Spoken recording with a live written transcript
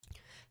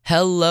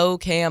Hello,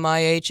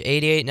 KMIH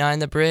 88.9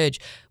 The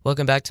Bridge.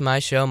 Welcome back to my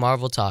show,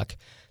 Marvel Talk.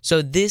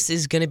 So this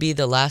is going to be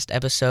the last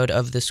episode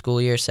of the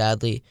school year,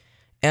 sadly.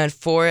 And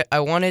for it, I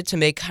wanted to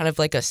make kind of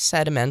like a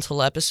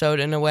sentimental episode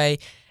in a way.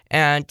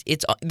 And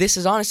this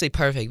is honestly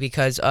perfect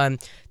because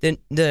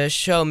the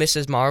show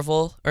Mrs.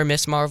 Marvel or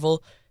Miss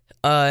Marvel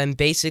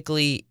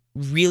basically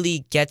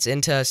really gets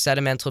into a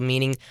sentimental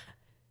meaning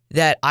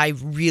that I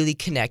really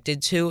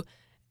connected to.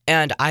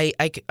 And I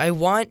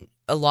want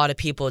a lot of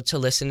people to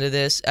listen to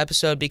this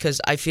episode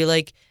because I feel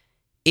like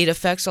it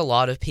affects a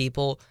lot of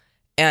people.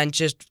 And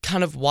just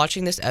kind of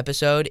watching this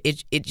episode,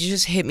 it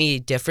just hit me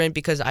different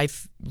because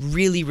I've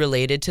really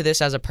related to this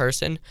as a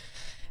person.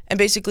 And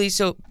basically,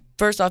 so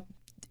first off,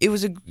 it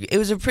was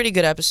a pretty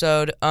good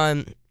episode.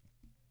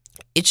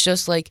 It's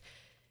just like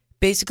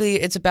basically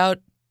it's about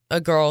a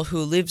girl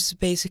who lives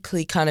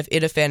basically kind of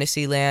in a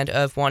fantasy land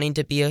of wanting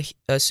to be a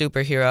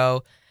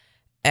superhero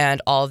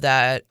and all of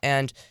that.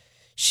 And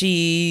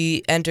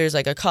she enters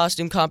like a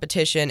costume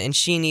competition and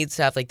she needs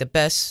to have like the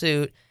best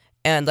suit.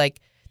 And like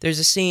there's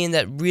a scene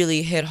that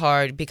really hit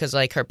hard because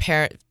like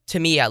to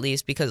me at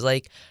least, because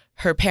like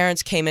her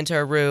parents came into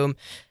her room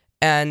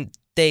and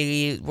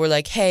they were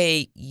like,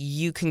 hey,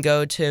 you can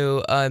go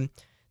to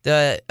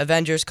the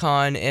Avengers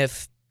Con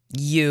if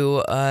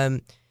you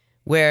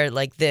wear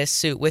like this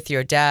suit with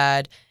your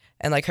dad.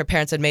 And like her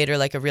parents had made her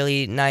like a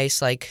really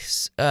nice like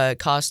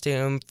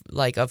costume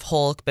like of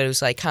Hulk, but it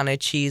was like kind of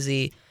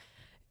cheesy.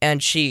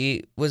 And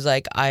she was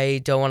like, I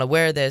don't want to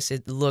wear this.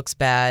 It looks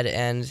bad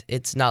and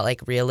it's not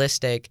like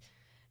realistic,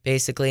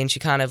 basically. And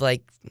she kind of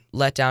like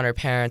let down her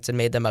parents and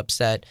made them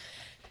upset.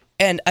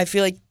 And I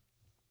feel like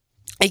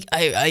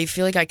I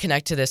feel like I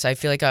connect to this. I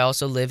feel like I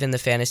also live in the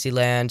fantasy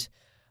land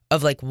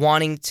of like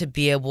wanting to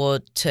be able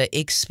to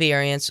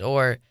experience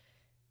or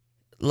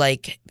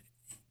like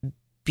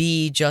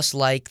be just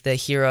like the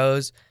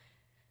heroes.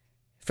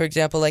 For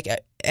example, like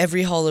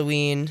every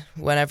Halloween,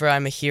 whenever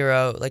I'm a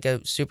hero, like a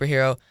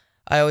superhero,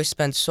 I always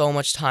spend so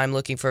much time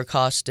looking for a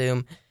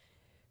costume.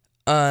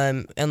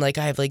 And like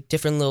I have like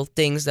different little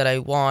things that I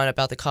want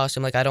about the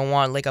costume. Like I don't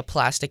want like a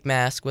plastic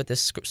mask with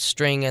this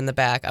string in the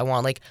back. I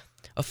want like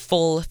a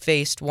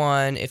full-faced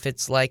one if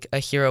it's like a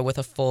hero with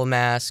a full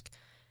mask.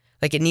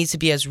 Like it needs to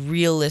be as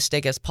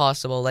realistic as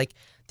possible. Like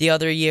the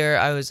other year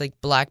I was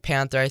like Black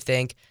Panther, I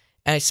think,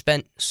 and I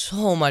spent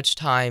so much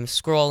time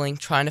scrolling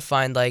trying to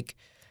find like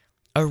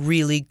a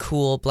really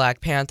cool Black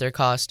Panther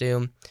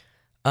costume.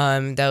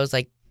 That was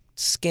like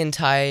skin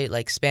tight,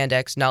 like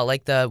spandex, not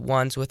like the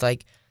ones with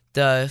like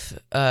the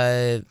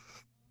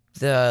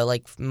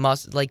like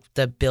like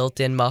the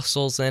built-in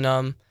muscles in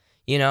them,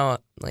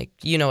 like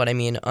you know what I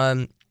mean,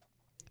 and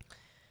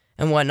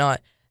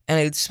whatnot. And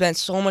I spent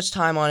so much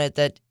time on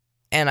it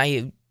and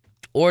I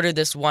ordered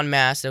this one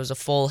mask. It was a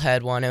full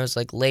head one. It was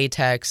like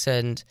latex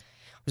and it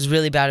was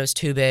really bad. It was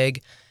too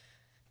big,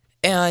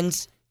 and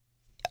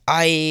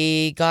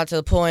I got to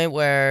the point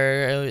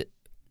where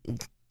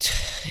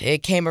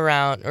it came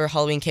around, or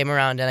Halloween came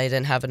around, and I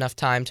didn't have enough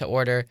time to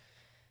order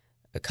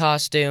a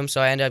costume, so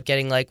I ended up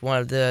getting like one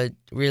of the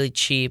really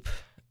cheap,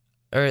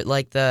 or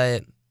like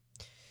the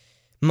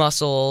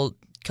muscle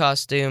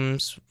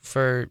costumes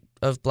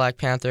of Black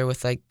Panther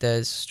with like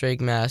the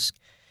string mask.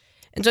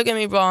 And don't get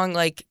me wrong,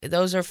 like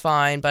those are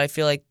fine, but I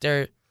feel like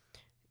they're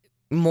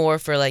more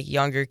for like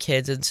younger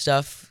kids and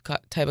stuff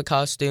type of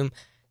costume.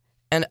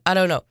 And I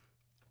don't know,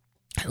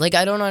 like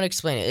I don't know how to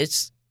explain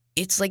it.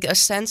 It's like a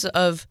sense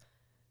of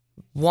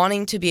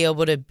wanting to be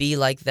able to be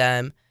like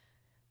them.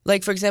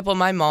 Like, for example,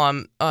 my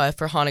mom,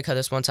 for Hanukkah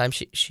this one time,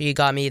 she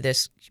got me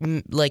this,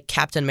 like,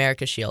 Captain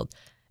America shield.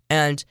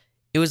 And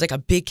it was, like, a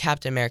big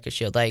Captain America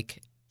shield,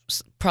 like,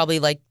 probably,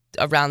 like,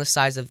 around the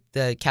size of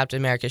the Captain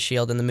America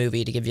shield in the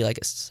movie to give you, like,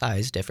 a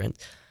size difference.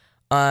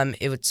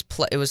 It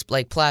was,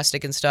 like,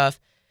 plastic and stuff.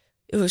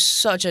 It was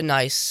such a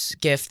nice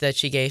gift that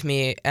she gave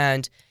me,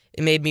 and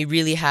it made me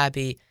really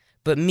happy.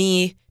 But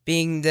me,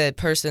 being the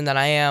person that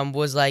I am,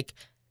 was like,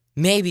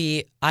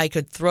 maybe I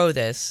could throw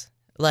this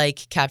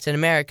like Captain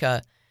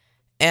America.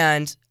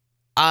 And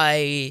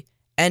I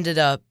ended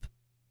up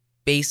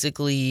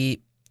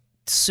basically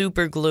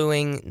super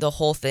gluing the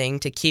whole thing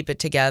to keep it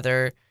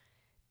together.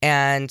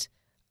 And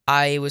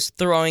I was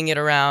throwing it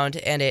around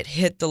and it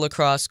hit the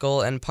lacrosse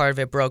goal and part of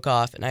it broke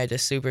off and I had to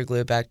super glue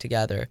it back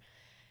together.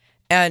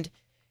 And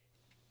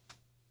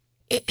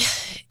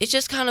it's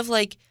just kind of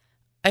like,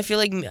 I feel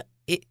like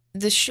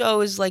the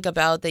show is like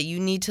about that you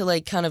need to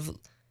like kind of,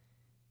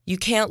 you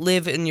can't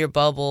live in your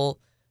bubble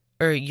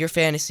or your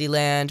fantasy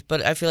land,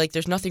 but I feel like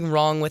there's nothing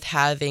wrong with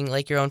having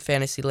like your own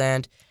fantasy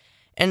land.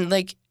 And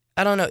like,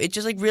 I don't know, it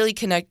just like really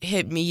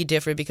hit me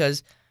different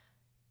because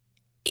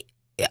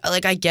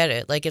like I get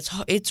it. Like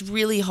it's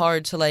really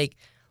hard to like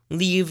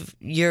leave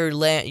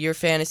your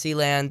fantasy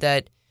land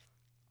that,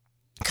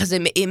 because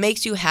it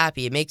makes you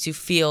happy. It makes you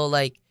feel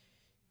like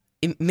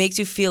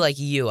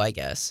you, I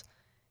guess.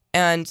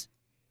 And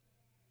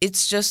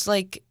it's just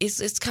like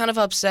it's kind of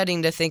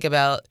upsetting to think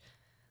about,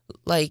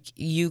 like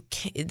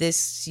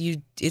it's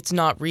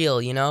not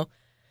real, you know?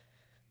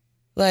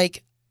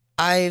 Like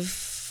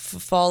I've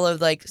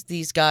followed like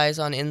these guys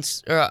on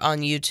on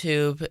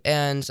YouTube,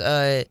 and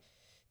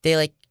they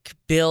like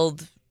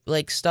build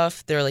like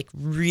stuff. They're like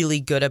really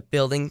good at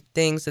building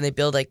things, and they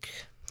build like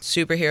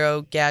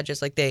superhero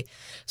gadgets. Like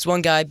this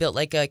one guy built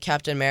like a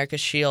Captain America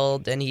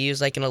shield, and he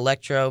used like an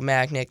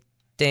electromagnet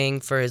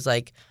thing for his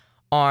like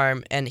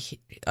arm, and he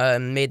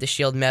made the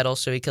shield metal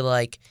so he could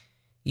like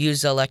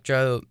use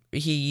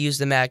he used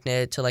the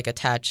magnet to like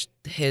attach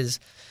the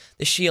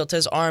shield to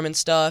his arm and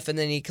stuff, and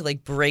then he could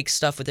like break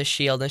stuff with the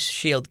shield, and the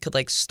shield could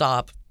like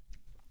stop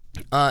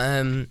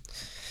like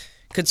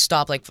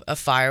a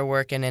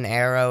firework and an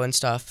arrow and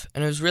stuff,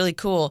 and it was really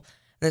cool.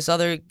 And this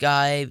other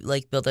guy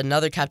like built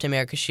another Captain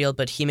America shield,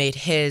 but he made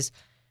his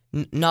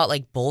not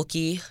like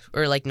bulky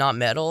or like not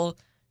metal.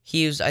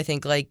 He used, I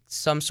think, like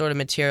some sort of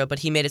material, but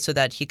he made it so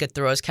that he could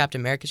throw his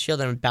Captain America shield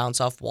and it would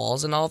bounce off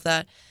walls and all of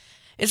that.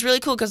 It's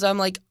really cool because I'm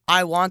like,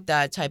 I want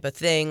that type of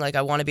thing. Like,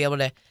 I want to be able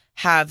to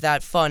have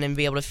that fun and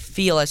be able to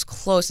feel as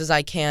close as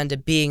I can to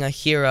being a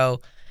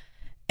hero.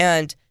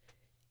 And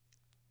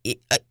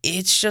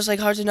it's just like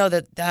hard to know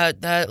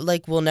that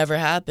like will never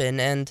happen.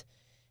 And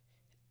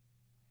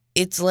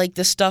it's like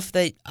the stuff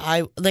that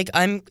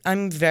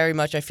I'm very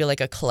much, I feel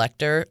like a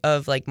collector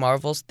of like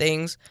Marvel's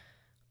things.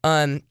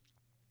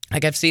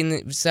 Like I've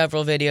seen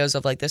several videos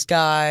of like this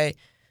guy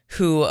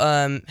who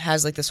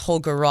has like this whole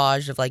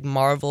garage of like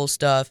Marvel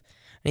stuff,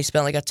 and he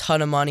spent like a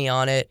ton of money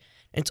on it.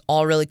 And it's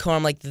all really cool.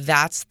 I'm like,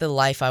 that's the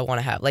life I want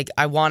to have. Like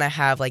I want to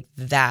have like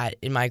that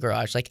in my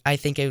garage. Like I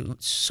think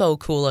it's so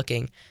cool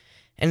looking,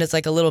 and it's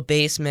like a little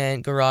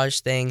basement garage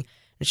thing.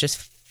 It's just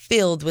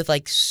filled with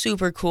like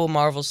super cool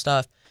Marvel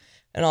stuff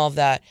and all of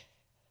that.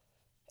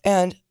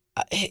 And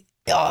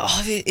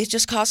it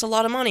just costs a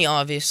lot of money,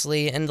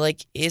 obviously, and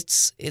like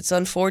it's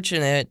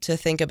unfortunate to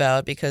think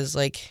about because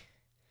like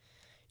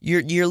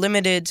you're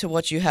limited to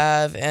what you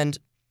have, and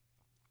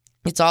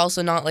it's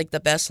also not like the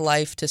best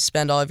life to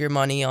spend all of your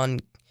money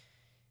on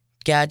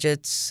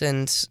gadgets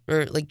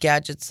or like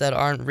gadgets that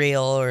aren't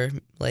real or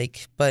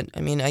like. But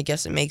I mean, I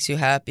guess it makes you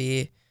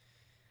happy.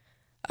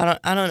 I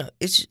don't know.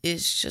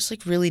 It's just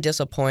like really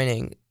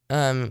disappointing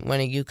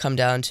when you come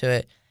down to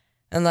it,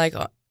 and like.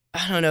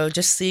 I don't know,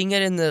 just seeing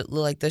it in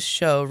the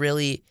show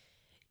really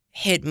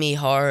hit me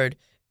hard,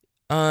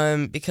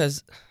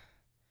 because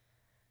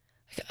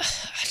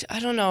I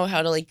don't know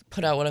how to like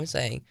put out what I'm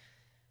saying.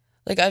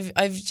 Like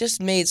I've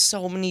just made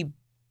so many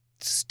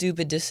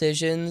stupid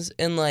decisions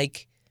in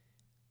like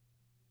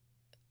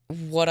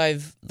what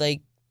I've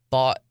like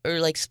bought or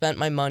like spent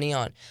my money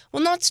on.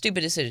 Well, not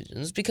stupid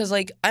decisions, because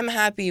like I'm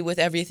happy with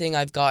everything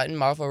I've gotten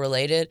Marvel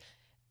related,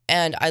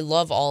 and I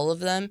love all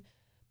of them.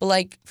 But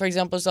like, for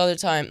example, this other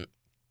time,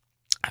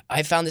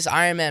 I found this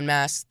Iron Man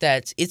mask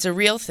it's a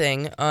real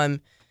thing.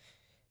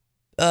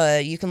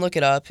 You can look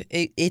it up.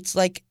 It's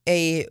like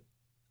a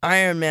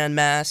Iron Man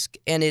mask,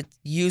 and it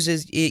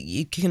uses it.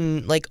 You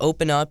can like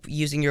open up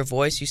using your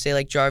voice. You say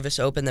like, Jarvis,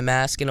 open the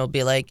mask, and it'll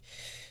be like,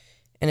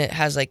 and it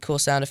has like cool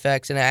sound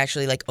effects, and it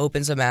actually like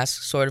opens the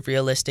mask sort of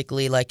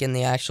realistically, like in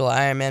the actual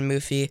Iron Man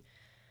movie.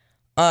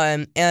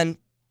 And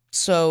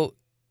so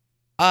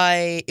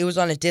it was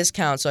on a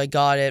discount, so I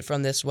got it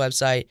from this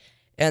website,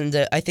 and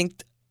I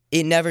think.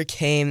 It never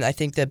came. I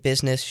think the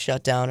business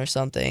shut down or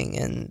something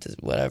and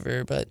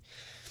whatever, but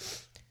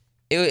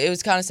it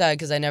was kind of sad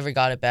because I never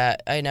got it back.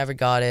 I never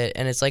got it,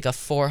 and it's like a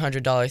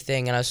 $400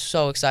 thing, and I was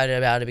so excited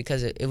about it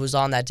because it was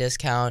on that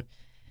discount.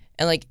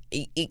 And like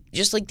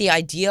just like the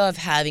idea of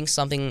having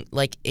something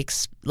like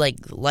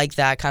like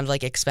that kind of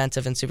like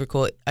expensive and super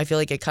cool, I feel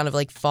like it kind of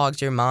like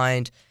fogs your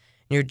mind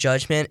and your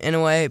judgment in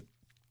a way.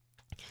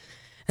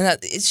 And that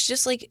it's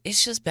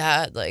just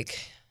bad.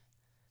 Like,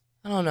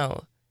 I don't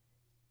know.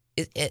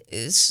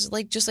 It's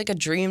like just like a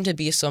dream to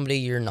be somebody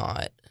you're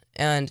not.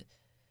 And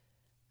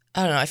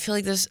I don't know, I feel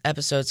like this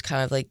episode's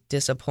kind of like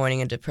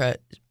disappointing and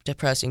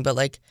depressing, but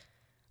like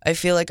I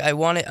feel like I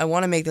want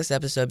to make this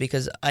episode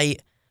because I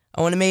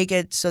want to make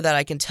it so that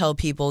I can tell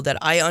people that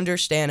I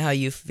understand how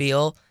you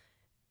feel.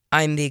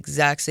 I'm the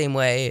exact same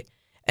way.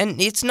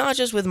 And it's not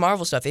just with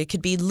Marvel stuff. It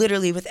could be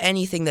literally with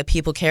anything that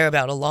people care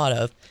about a lot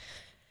of.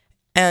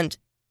 And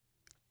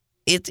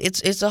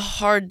it's a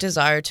hard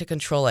desire to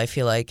control, I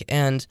feel like.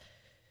 And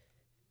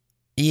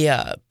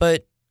yeah,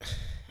 but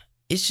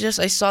it's just,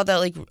 I saw that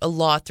like a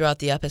lot throughout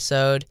the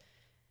episode,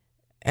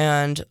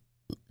 and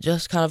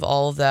just kind of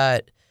all of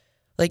that,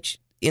 like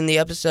in the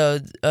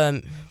episode,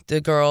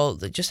 the girl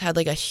just had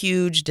like a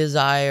huge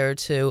desire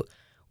to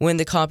win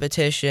the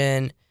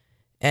competition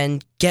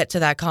and get to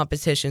that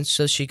competition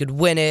so she could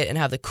win it and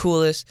have the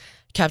coolest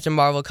Captain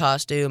Marvel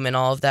costume and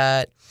all of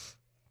that.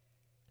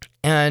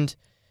 And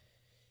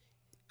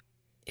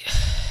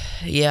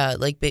yeah,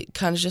 like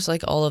kind of just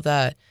like all of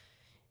that.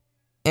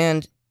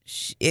 And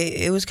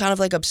it was kind of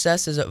like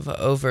obsessive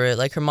over it.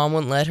 Like her mom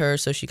wouldn't let her,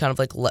 so she kind of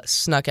like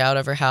snuck out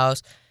of her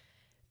house.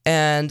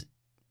 And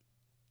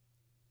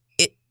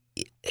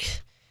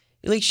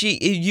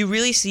you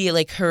really see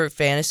like her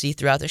fantasy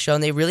throughout the show,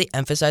 and they really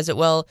emphasize it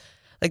well.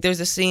 Like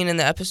there's a scene in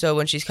the episode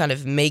when she's kind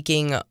of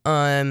making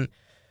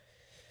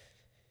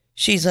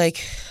she's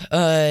like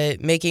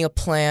making a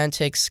plan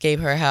to escape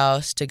her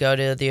house to go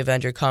to the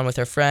Avenger Con with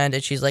her friend,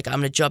 and she's like, I'm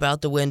gonna jump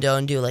out the window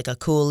and do like a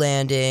cool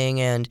landing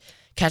and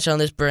catch on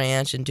this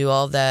branch and do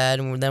all that,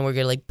 and then we're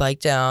gonna like bike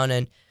down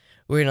and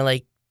we're gonna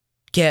like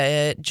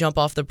jump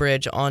off the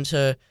bridge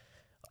we're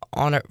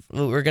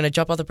gonna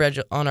jump off the bridge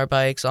on our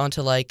bikes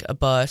onto like a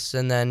bus,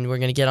 and then we're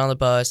gonna get on the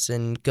bus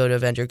and go to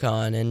Avenger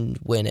Con and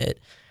win it.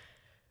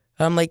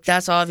 I'm like,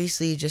 that's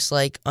obviously just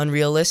like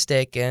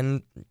unrealistic,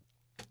 and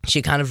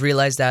she kind of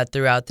realized that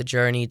throughout the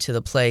journey to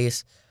the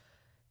place.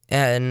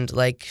 And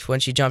like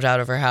when she jumped out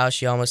of her house,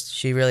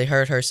 she really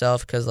hurt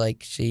herself because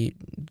like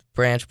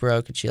branch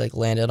broke and she like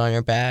landed on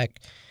her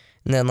back.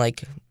 And then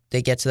like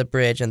they get to the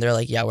bridge and they're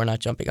like, yeah, we're not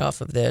jumping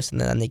off of this.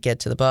 And then they get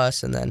to the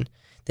bus and then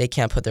they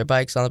can't put their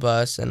bikes on the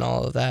bus and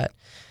all of that.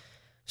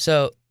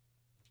 So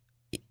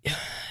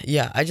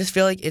yeah, I just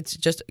feel like it's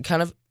just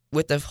kind of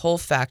with the whole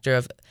factor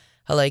of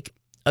how like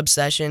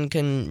obsession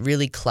can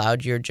really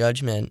cloud your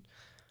judgment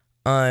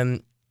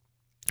and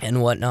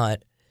whatnot.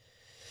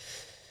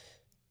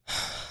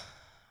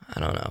 I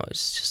don't know,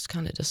 it's just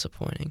kind of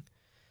disappointing.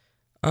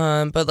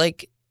 But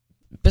like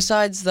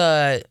besides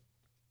the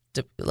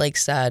like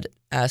sad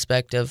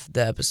aspect of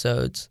the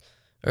episodes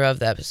or of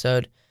the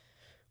episode,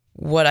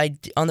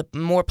 on the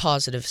more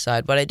positive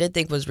side, what I did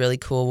think was really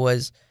cool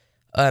was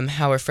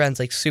how her friend's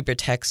like super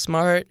tech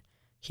smart.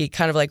 He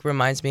kind of like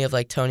reminds me of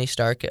like Tony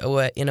Stark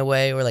in a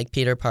way, or like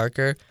Peter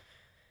Parker.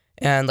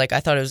 And like I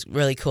thought it was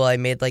really cool. I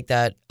made like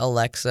that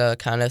Alexa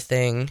kind of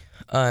thing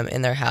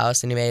in their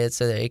house, and he made it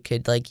so that it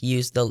could like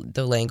use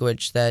the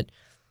language that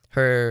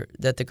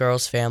the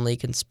girl's family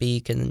can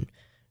speak and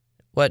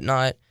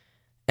whatnot.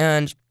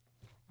 And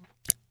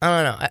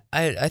I don't know.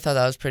 I thought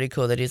that was pretty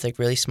cool that he's like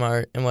really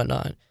smart and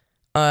whatnot.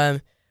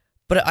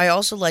 But I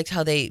also liked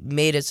how they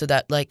made it so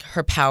that like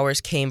her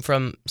powers came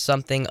from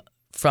something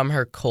from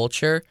her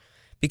culture,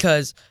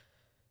 because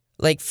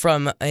like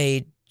from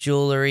a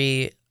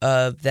jewelry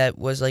that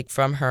was like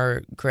from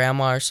her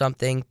grandma or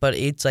something, but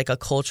it's like a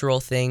cultural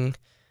thing.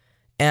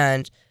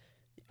 And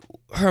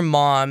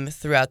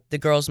the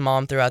girl's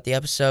mom throughout the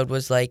episode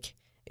was like,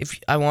 if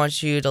I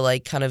want you to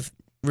like kind of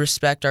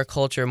respect our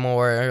culture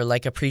more, or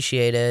like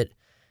appreciate it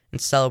and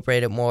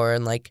celebrate it more.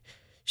 And like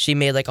she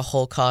made like a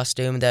whole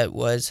costume that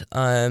was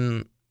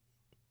kind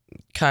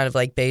of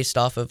like based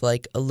off of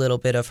like a little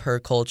bit of her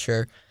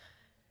culture.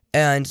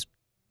 And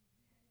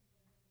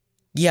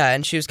yeah,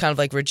 and she was kind of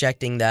like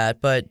rejecting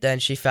that, but then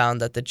she found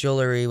that the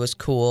jewelry was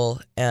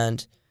cool,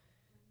 and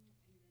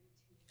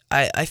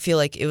I feel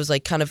like it was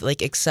like kind of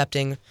like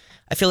accepting.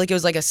 I feel like it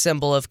was like a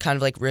symbol of kind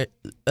of like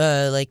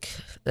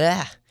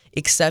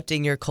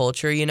accepting your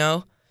culture, you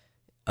know,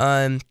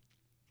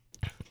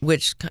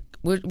 which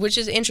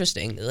is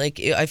interesting. Like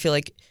I feel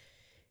like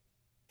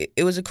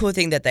it was a cool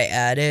thing that they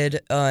added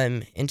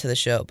into the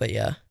show, but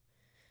yeah.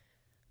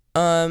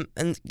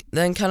 And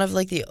then kind of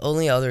like the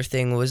only other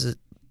thing was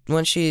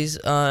when she's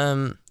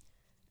at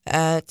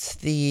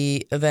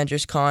the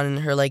Avengers Con, and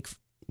her like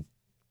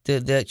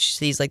she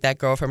sees like that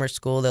girl from her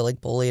school that like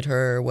bullied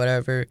her or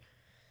whatever.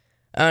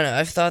 I don't know.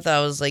 I thought that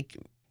was like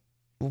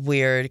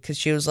weird because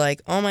she was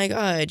like, "Oh my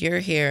God, you're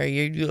here.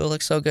 You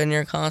look so good in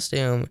your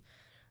costume."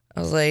 I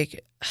was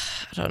like,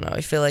 I don't know.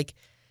 I feel like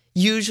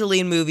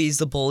usually in movies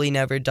the bully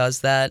never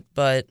does that,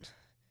 but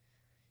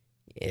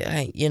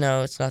yeah, you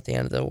know, it's not the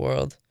end of the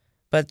world.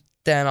 But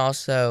then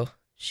also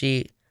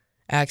she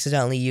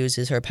accidentally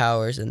uses her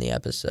powers in the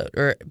episode,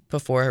 or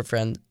before her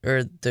friend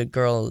or the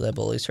girl that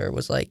bullies her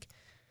was like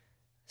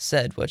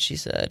said what she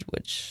said,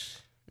 which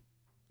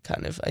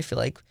kind of, I feel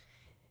like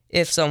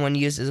if someone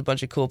uses a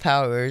bunch of cool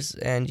powers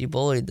and you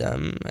bullied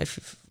them, I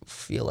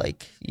feel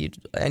like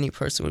any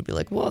person would be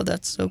like, whoa,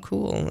 that's so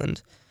cool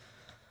and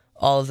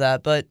all of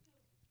that. But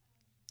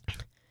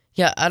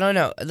yeah, I don't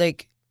know,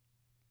 like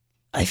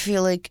I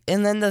feel like,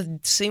 and then the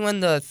scene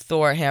when the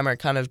Thor hammer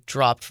kind of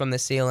dropped from the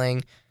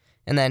ceiling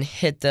and then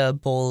hit the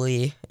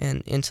bully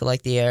and into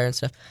like the air and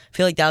stuff, I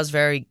feel like that was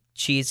very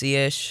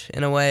cheesy-ish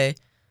in a way.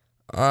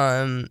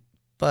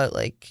 But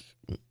like,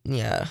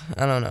 yeah,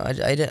 I don't know.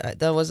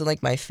 That wasn't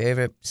like my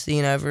favorite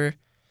scene ever.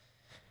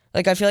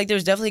 Like, I feel like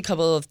there's definitely a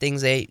couple of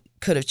things they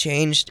could have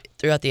changed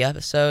throughout the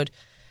episode,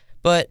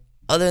 but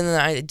other than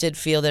that, I did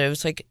feel that it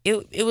was like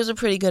it was a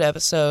pretty good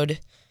episode.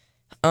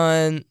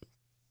 And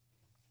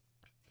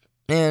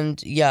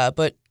yeah,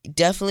 but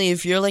definitely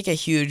if you're like a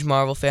huge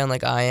Marvel fan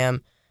like I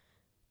am,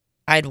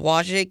 I'd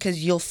watch it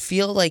because you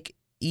feel like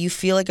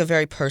a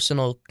very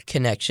personal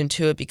connection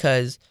to it,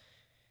 because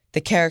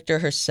the character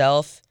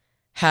herself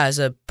has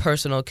a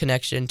personal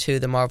connection to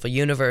the Marvel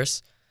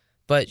Universe,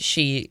 but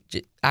she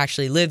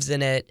actually lives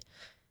in it.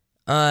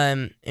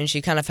 And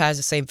she kind of has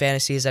the same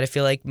fantasies that I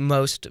feel like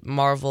most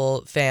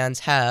Marvel fans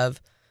have,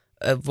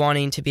 of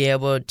wanting to be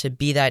able to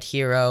be that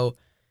hero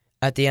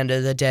at the end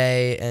of the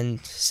day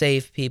and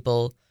save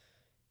people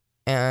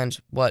and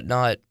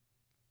whatnot.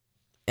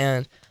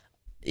 And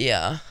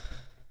yeah,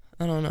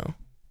 I don't know.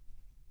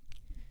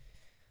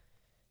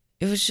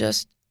 It was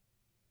just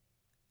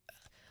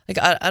like,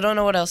 I don't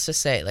know what else to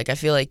say. Like, I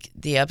feel like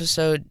the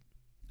episode,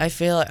 I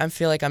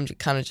feel like I'm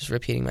kind of just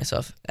repeating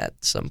myself at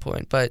some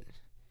point, but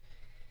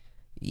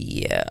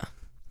yeah.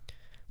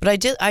 But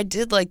I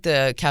did like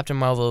the Captain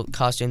Marvel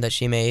costume that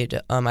she made.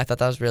 I thought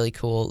that was really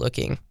cool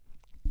looking.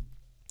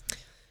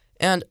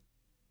 And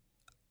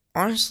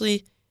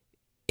honestly,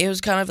 it was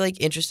kind of like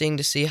interesting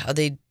to see how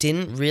they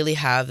didn't really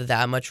have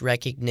that much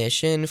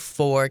recognition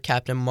for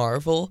Captain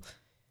Marvel,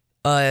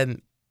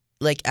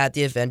 like at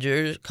the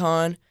Avengers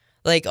Con.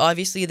 Like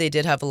obviously they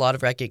did have a lot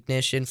of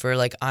recognition for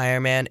like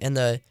Iron Man and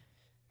the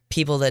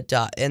people that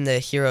died and the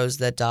heroes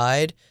that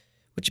died,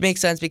 which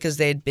makes sense because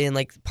they'd been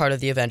like part of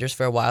the Avengers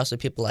for a while, so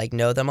people like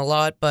know them a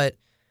lot. But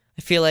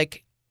I feel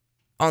like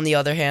on the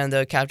other hand,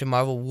 though, Captain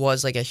Marvel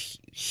was like a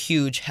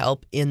huge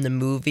help in the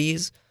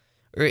movies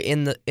or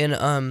in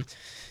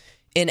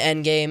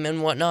Endgame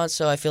and whatnot.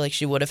 So I feel like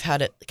she would have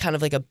had a kind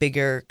of like a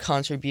bigger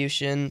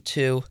contribution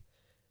to,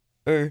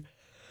 or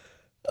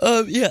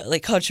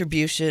like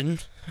contribution,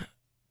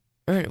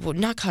 or well,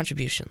 not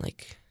contribution,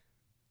 like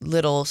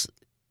little,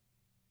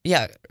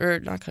 yeah, or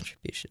not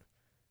contribution.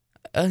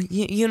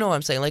 You know what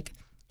I'm saying? Like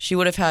she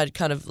would have had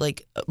kind of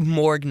like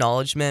more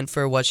acknowledgement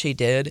for what she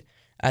did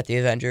at the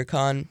Avenger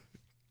Con.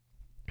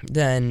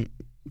 Then,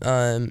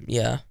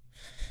 yeah.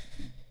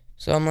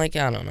 So I'm like,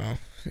 I don't know.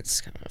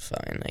 It's kind of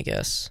fine, I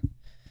guess.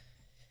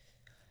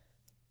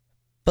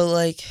 But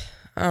like,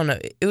 I don't know.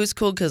 It was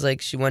cool because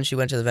like when she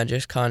went to the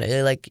Avengers Con,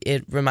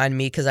 it reminded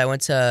me because I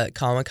went to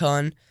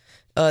Comic-Con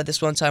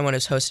this one time when it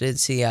was hosted in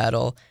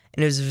Seattle,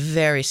 and it was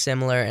very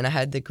similar, and I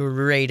had the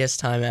greatest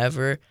time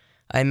ever.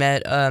 I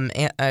met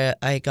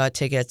I got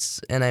tickets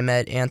and I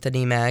met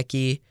Anthony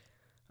Mackie,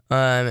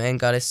 and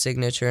got his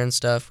signature and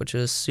stuff, which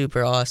was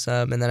super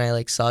awesome. And then I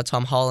like saw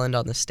Tom Holland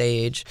on the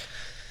stage,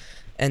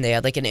 and they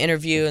had like an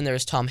interview, and there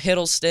was Tom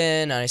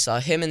Hiddleston, and I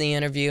saw him in the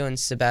interview, and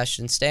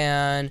Sebastian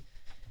Stan,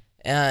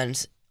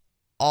 and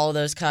all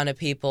those kind of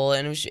people,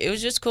 and it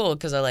was just cool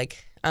because I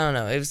don't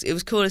know, it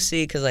was cool to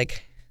see because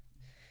like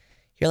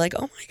you're like,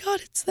 oh my god,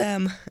 it's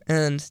them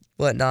and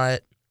whatnot.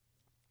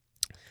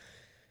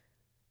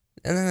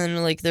 And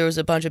then like there was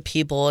a bunch of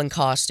people in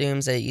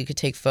costumes that you could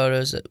take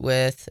photos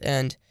with,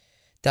 and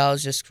that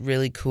was just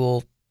really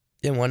cool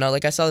and whatnot.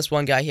 Like I saw this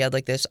one guy, he had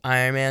like this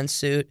Iron Man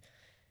suit,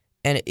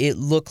 and it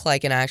looked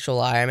like an actual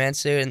Iron Man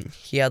suit, and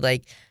he had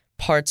like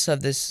parts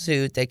of this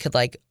suit that could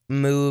like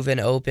move and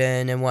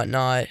open and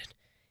whatnot.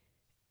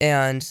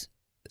 And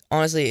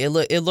honestly, it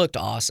looked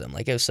awesome.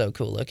 Like it was so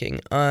cool looking.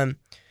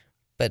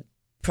 But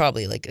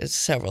probably like a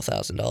several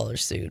 $1,000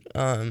 suit.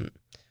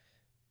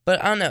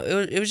 But I don't know.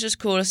 It was just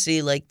cool to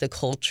see like the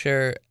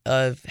culture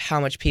of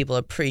how much people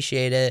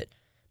appreciate it,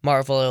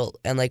 Marvel,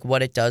 and like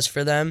what it does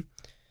for them.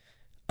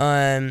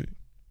 And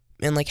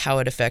like how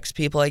it affects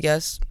people, I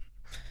guess.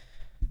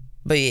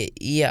 But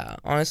yeah,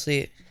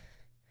 honestly,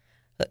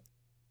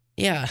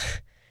 yeah.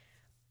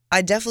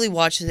 I definitely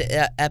watch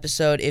the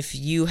episode if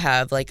you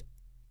have like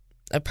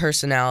a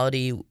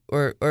personality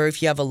or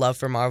if you have a love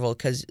for Marvel,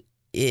 because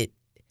it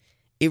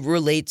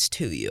relates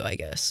to you, I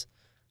guess.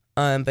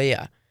 But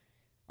yeah,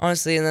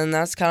 honestly, and then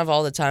that's kind of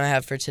all the time I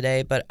have for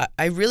today. But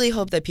I really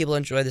hope that people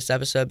enjoy this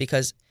episode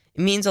because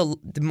it means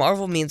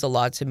Marvel means a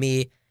lot to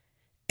me,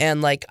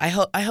 and like I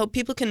hope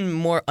people can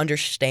more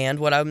understand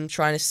what I'm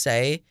trying to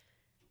say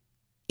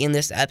in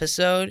this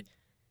episode,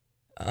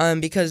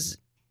 because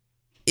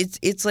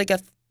it's like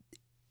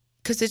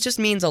because it just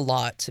means a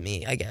lot to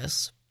me, I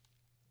guess.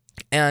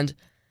 And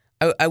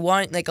I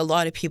want like a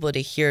lot of people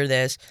to hear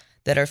this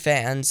that are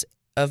fans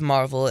of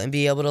Marvel and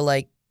be able to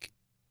like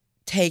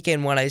take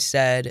in what I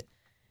said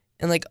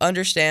and like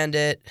understand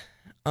it.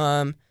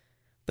 But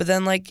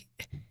then like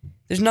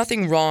there's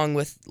nothing wrong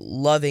with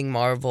loving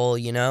Marvel,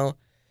 you know?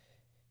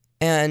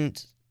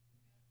 And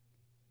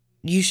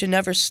you should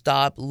never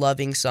stop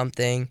loving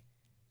something,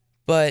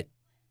 but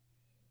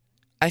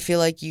I feel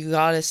like you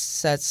gotta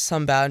set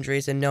some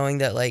boundaries and knowing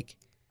that like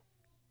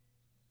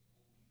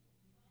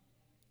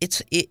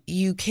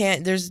you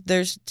can't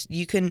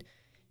you can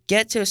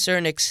get to a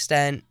certain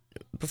extent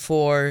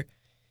before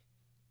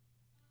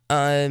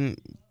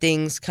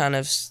things kind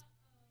of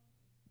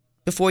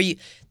before you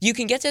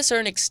can get to a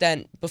certain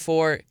extent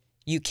before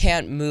you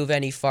can't move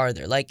any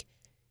farther. Like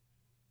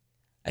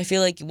I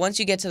feel like once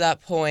you get to that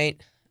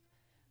point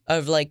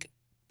of like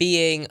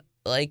being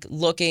like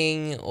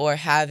looking or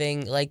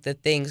having like the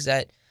things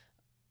that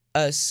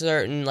a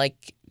certain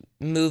like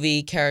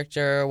movie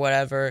character or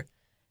whatever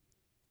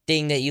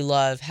thing that you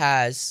love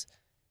has,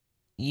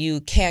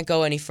 you can't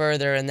go any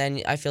further, and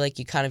then I feel like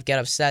you kind of get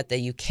upset that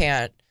you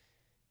can't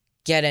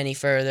get any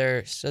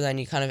further, so then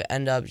you kind of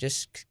end up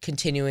just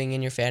continuing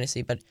in your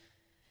fantasy. But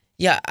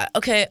yeah,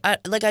 okay, I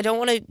don't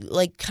want to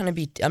like kind of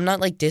be, I'm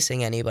not like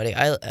dissing anybody.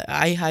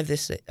 I have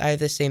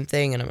the same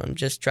thing, and I'm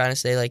just trying to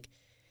say like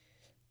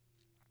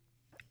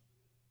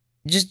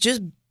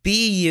just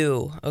be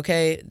you,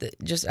 okay?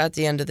 Just at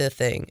the end of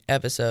the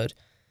episode.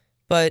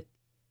 But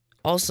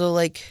also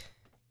like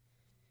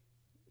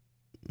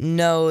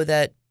know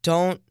that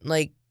don't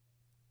let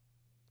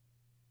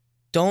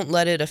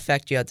it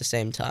affect you at the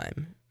same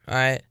time. All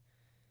right?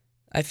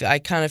 I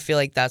kind of feel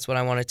like that's what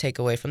I want to take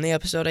away from the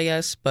episode, I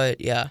guess.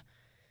 But yeah.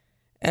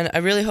 And I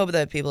really hope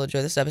that people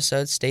enjoy this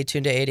episode. Stay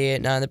tuned to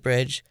 88.9 The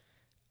Bridge.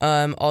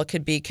 I'll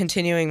could be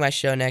continuing my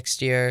show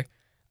next year.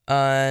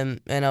 And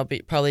I'll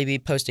probably be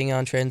posting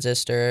on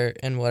Transistor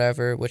and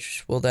whatever,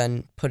 which will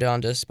then put it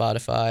onto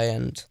Spotify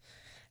and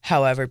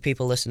however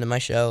people listen to my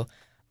show.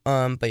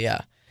 But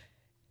yeah.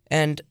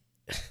 And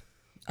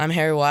I'm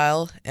Harry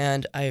Weil,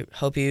 and I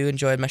hope you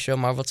enjoyed my show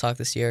Marvel Talk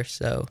this year.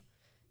 So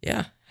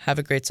yeah, have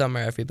a great summer,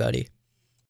 everybody.